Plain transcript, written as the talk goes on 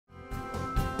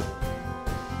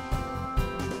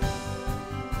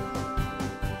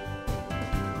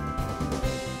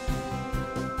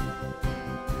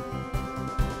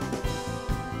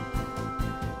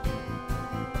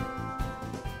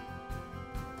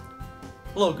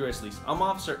Hello Grizzlies, I'm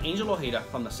Officer Angel Ojeda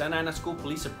from the Santa Ana School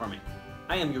Police Department.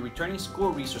 I am your returning school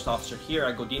resource officer here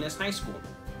at Godinez High School.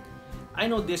 I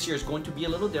know this year is going to be a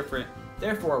little different,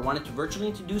 therefore I wanted to virtually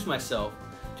introduce myself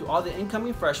to all the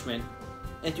incoming freshmen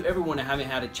and to everyone I haven't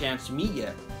had a chance to meet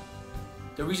yet.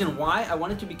 The reason why I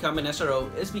wanted to become an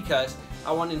SRO is because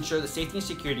I want to ensure the safety and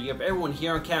security of everyone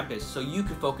here on campus so you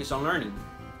can focus on learning.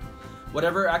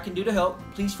 Whatever I can do to help,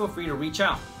 please feel free to reach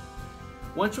out.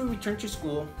 Once we return to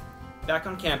school, back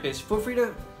on campus, feel free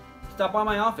to stop by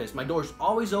my office. My door is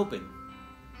always open.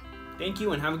 Thank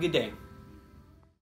you and have a good day.